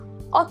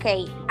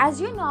Okay, as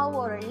you know,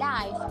 our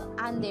life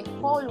and the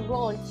whole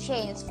world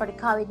changed for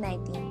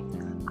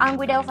COVID-19. And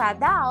without a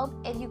doubt,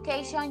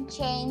 education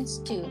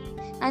changed too.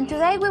 And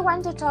today we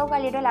want to talk a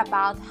little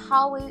about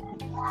how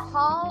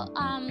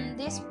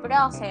this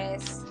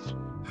process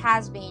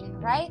has been,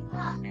 right?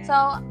 So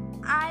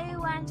I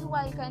want to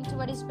welcome two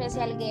very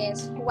special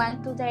guests who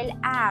want to tell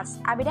us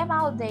a bit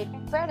about their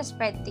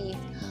perspective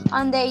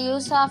on the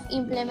use of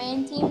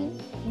implementing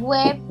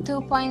Web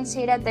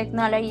 2.0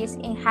 technologies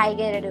in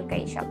higher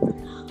education.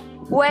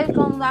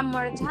 Welcome one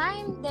more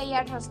time. They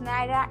are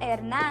Rosnaira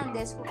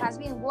Hernandez, who has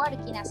been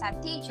working as a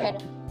teacher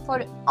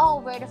for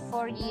over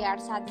 4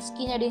 years at the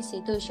Skinner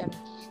Institution.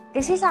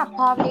 This is a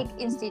public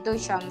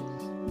institution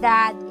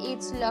that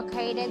is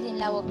located in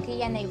La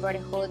Boquilla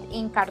neighborhood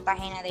in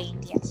Cartagena de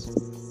Indias.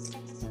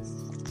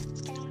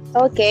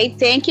 Okay,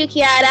 thank you,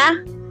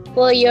 Kiara,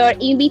 for your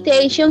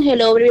invitation.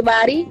 Hello,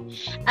 everybody.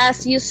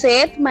 As you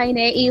said, my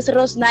name is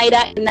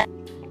Rosnaira, and I'm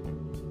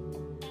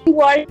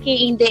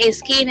working in the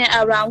Skinner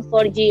around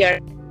 4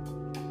 years.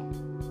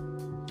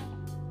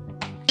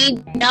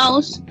 It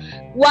knows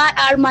what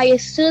are my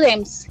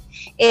students.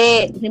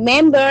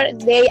 Remember,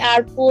 they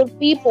are poor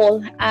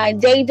people.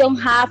 They don't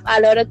have a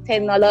lot of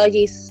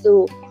technologies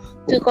to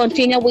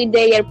continue with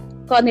their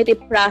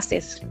cognitive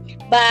process.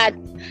 But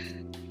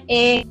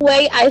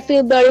anyway, I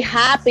feel very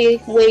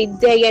happy with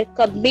their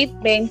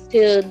commitment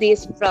to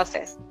this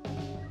process.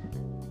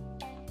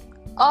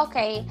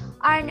 Okay,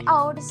 and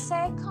our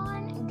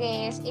second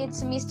guest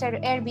is Mr.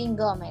 Ervin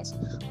Gomez,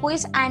 who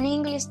is an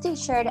English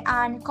teacher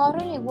and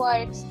currently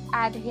works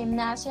at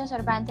Gimnasio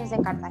Cervantes de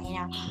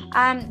Cartagena.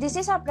 This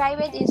is a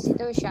private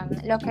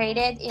institution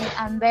located in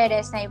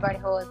Amberes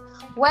neighborhood.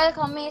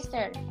 Welcome,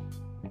 Mr.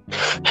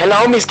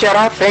 Hello, Ms.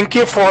 Chiara. Thank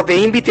you for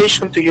the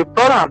invitation to your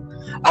program.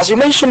 As you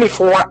mentioned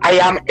before, I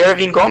am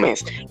Ervin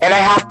Gomez, and I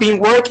have been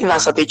working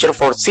as a teacher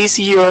for 6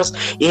 years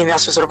in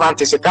Gimnasio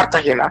Cervantes de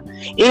Cartagena.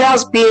 It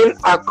has been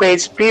a great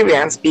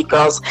experience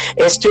because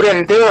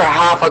students there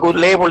have a good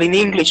level in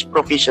English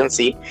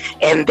proficiency,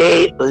 and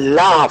they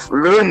love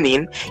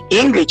learning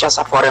English as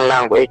a foreign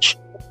language.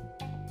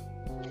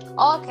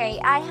 Okay,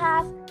 I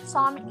have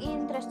some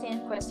interesting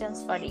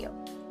questions for you.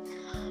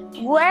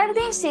 Were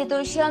the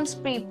institutions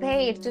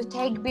prepared to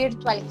take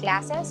virtual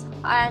classes?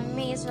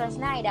 Ms.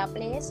 Rosnaira,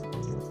 please.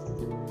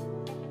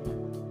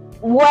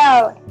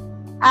 Well,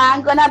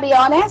 I'm gonna be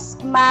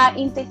honest, my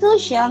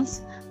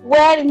institutions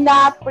were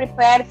not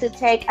prepared to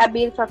take a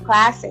virtual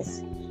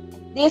classes.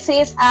 This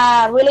is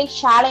a really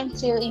challenge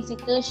to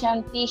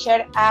institution,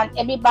 teacher, and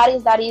everybody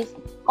that is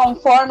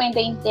conforming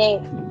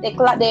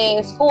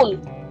the school.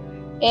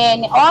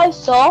 And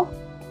also,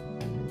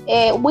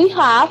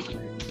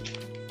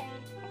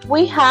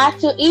 we had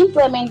to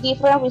implement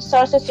different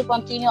resources to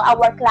continue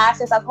our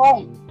classes at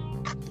home.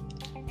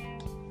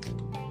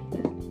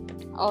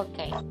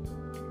 Okay.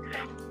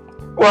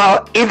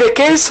 Well, in the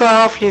case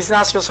of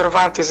Gimnasio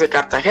Cervantes de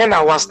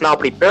Cartagena was now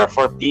prepared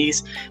for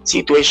this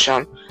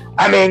situation.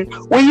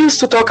 We used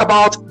to talk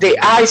about the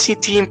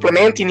ICT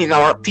implementing in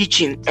our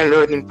teaching and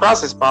learning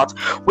process, but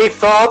we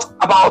thought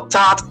about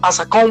that as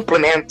a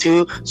complement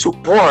to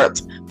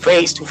support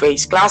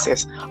face-to-face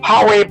classes.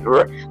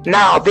 However,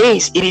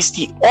 nowadays it is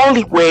the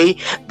only way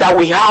that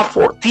we have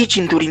for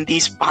teaching during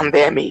this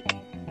pandemic.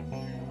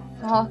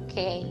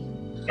 Okay.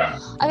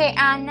 Okay,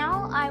 and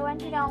now I want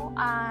to know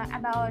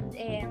about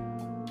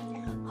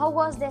how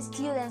was the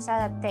students'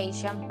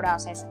 adaptation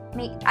process?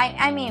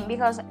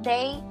 Because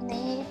they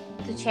need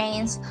to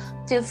change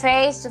to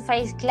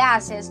face-to-face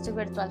classes to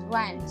virtual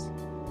ones.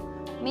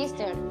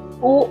 Mr.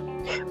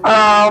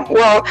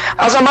 Well,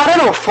 as a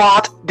matter of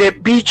fact, the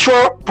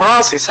virtual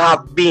process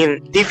had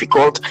been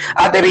difficult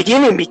at the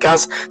beginning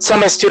because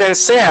some students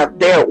said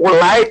they would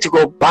like to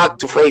go back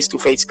to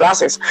face-to-face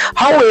classes.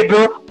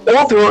 However,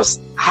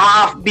 others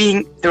have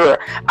been their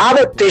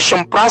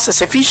adaptation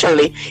process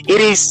efficiently.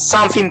 It is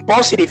something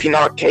positive in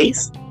our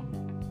case.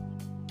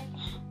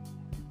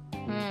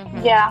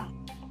 Mm-hmm. Yeah.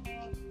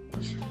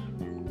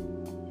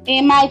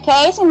 In my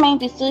case, in my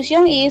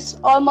institution is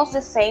almost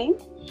the same.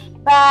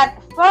 But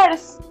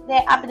first,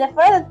 the first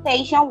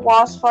adaptation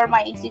was for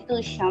my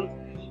institution.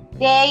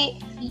 They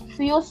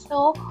used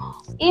to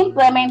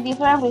implement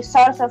different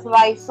resources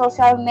like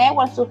social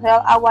networks to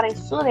help our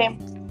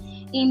students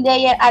in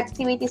their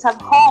activities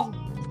at home.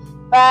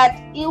 But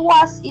it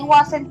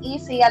wasn't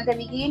easy at the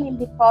beginning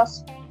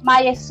because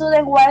my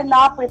students were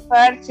not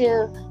prepared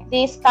to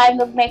this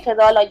kind of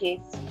methodologies.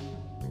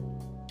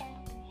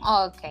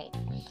 Okay.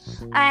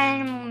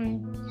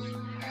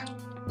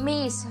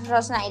 Miss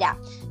Rosnaira,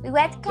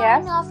 what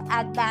kind of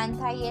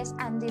advantages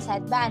and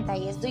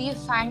disadvantages do you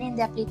find in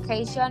the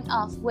application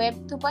of Web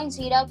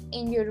 2.0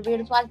 in your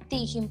virtual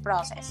teaching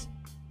process?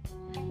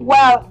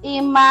 Well,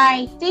 in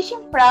my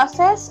teaching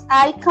process,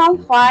 I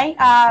can find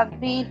a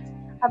big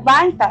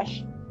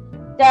advantage.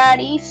 That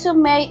is to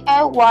make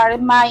aware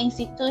my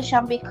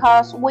institution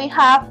because we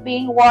have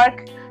been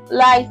work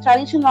like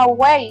traditional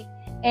way,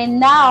 and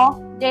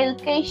now the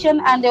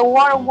education and the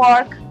world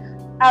work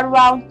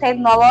around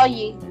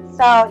technology.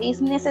 So it's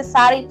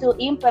necessary to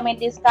implement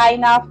this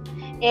kind of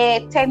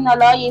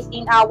technologies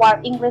in our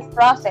English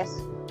process.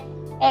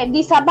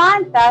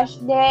 Disadvantage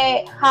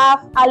they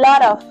have a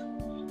lot of.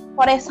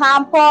 For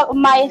example,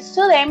 my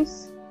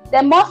students,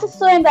 the most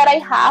students that I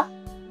have,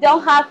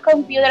 don't have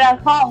computer at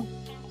home,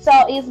 so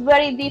it's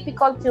very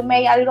difficult to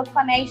make a little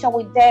connection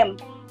with them.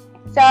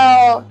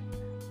 So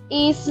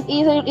it's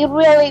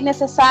really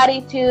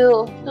necessary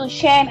to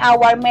change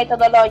our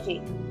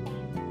methodology.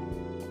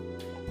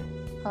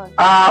 Okay.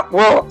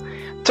 Well,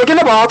 talking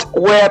about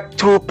Web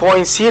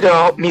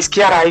 2.0, Miss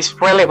Kiara is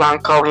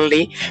relevant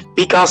currently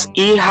because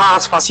it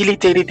has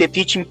facilitated the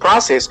teaching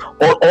process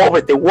all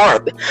over the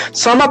world.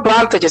 Some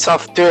advantages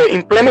of the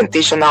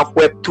implementation of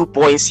Web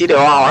 2.0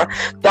 are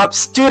that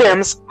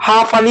students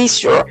have an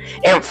easier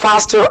and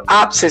faster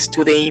access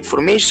to the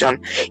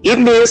information. It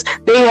means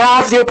they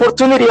have the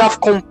opportunity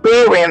of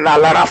comparing a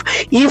lot of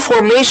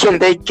information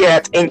they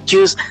get and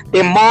choose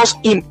the most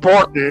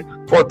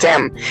important for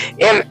them.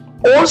 And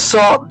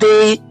also,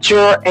 they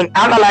share and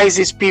analyze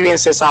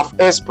experiences of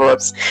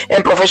experts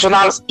and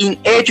professionals in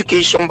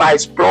education by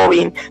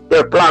exploring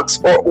their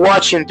blogs or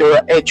watching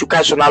their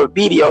educational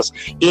videos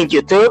in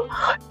YouTube.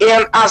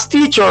 And as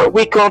teacher,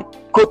 we could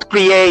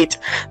create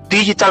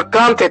digital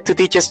content to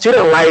teach a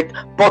student, like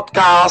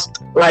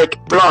podcast, like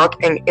blog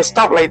and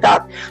stuff like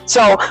that.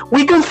 So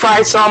we can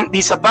find some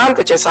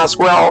disadvantages as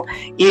well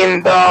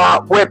in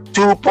the Web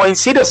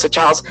 2.0, such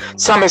as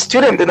some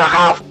students do not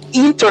have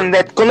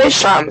internet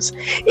connections,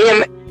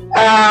 and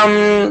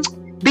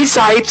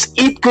besides,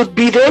 it could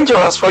be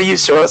dangerous for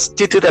users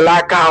due to the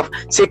lack of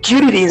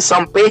security in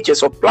some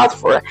pages or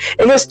platforms,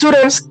 and the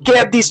students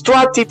get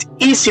distracted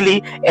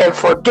easily and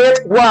forget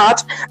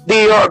what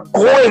they are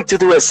going to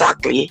do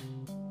exactly.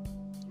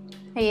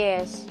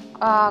 Yes.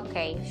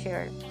 Okay,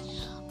 sure.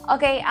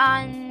 Okay,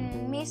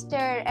 and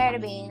Mr.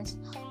 Ervins,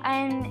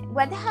 and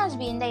what has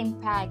been the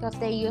impact of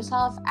the use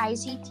of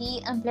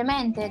ICT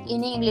implemented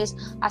in English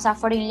as a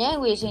foreign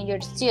language in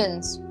your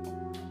students?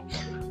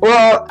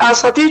 Well,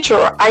 as a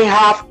teacher, I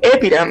have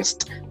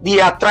evidenced the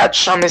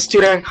attraction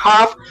students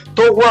have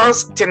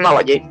towards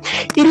technology.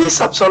 It is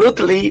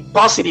absolutely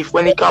positive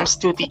when it comes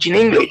to teaching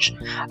English.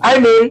 I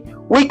mean,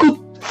 we could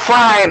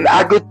find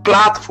a good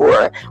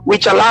platform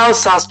which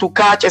allows us to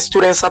catch a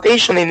student's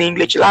attention in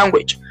English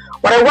language.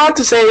 What I want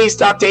to say is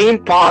that the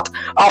impact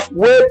of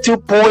Web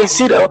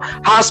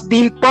 2.0 has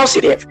been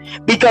positive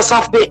because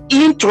of the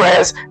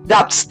interest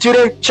that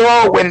students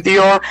show when they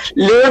are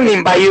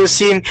learning by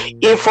using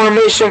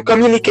information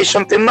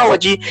communication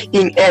technology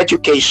in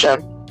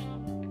education.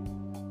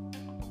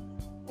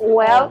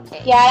 Well,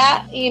 Okay.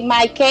 yeah, in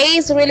my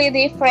case, really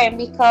different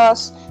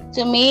because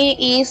to me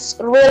it's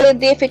really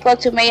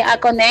difficult to make a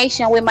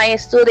connection with my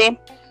student.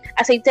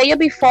 As I tell you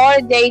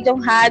before, they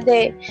don't have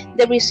the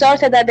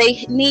resources that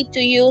they need to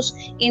use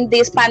in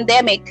this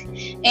pandemic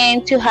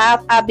and to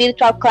have a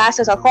virtual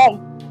classes at home.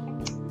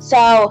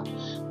 So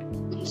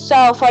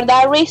for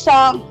that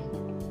reason,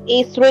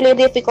 it's really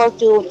difficult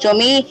to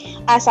me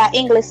as an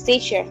English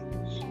teacher.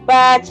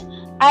 But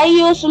I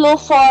usually look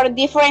for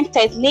different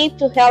techniques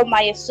to help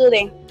my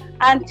students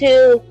and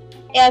to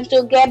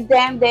get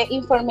them the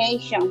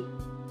information.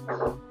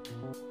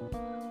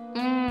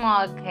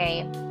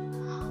 Okay.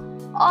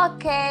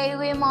 Okay,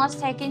 we must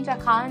take into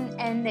account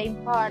and the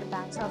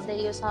importance of the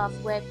use of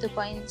Web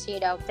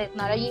 2.0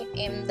 technology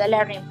in the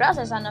learning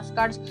process, and of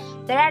course,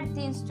 there are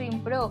things to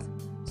improve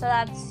so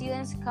that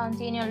students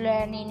continue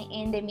learning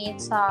in the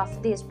midst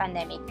of this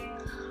pandemic.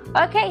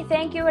 Okay,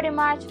 thank you very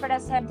much for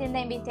accepting the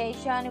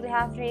invitation. We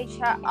have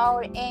reached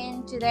our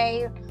end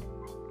today,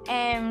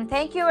 and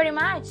thank you very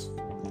much.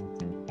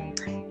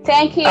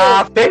 Thank you.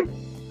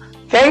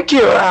 Thank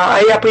you.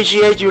 I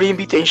appreciate your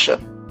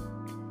invitation.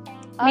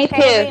 Me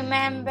Okay, too.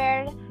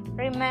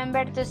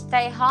 remember to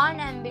stay home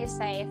and be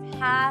safe.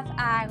 Have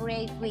a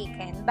great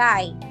weekend.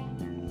 Bye.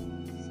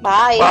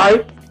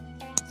 Bye.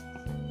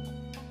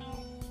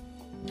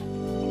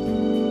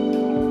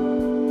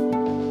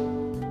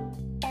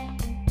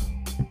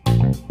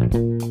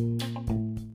 Bye.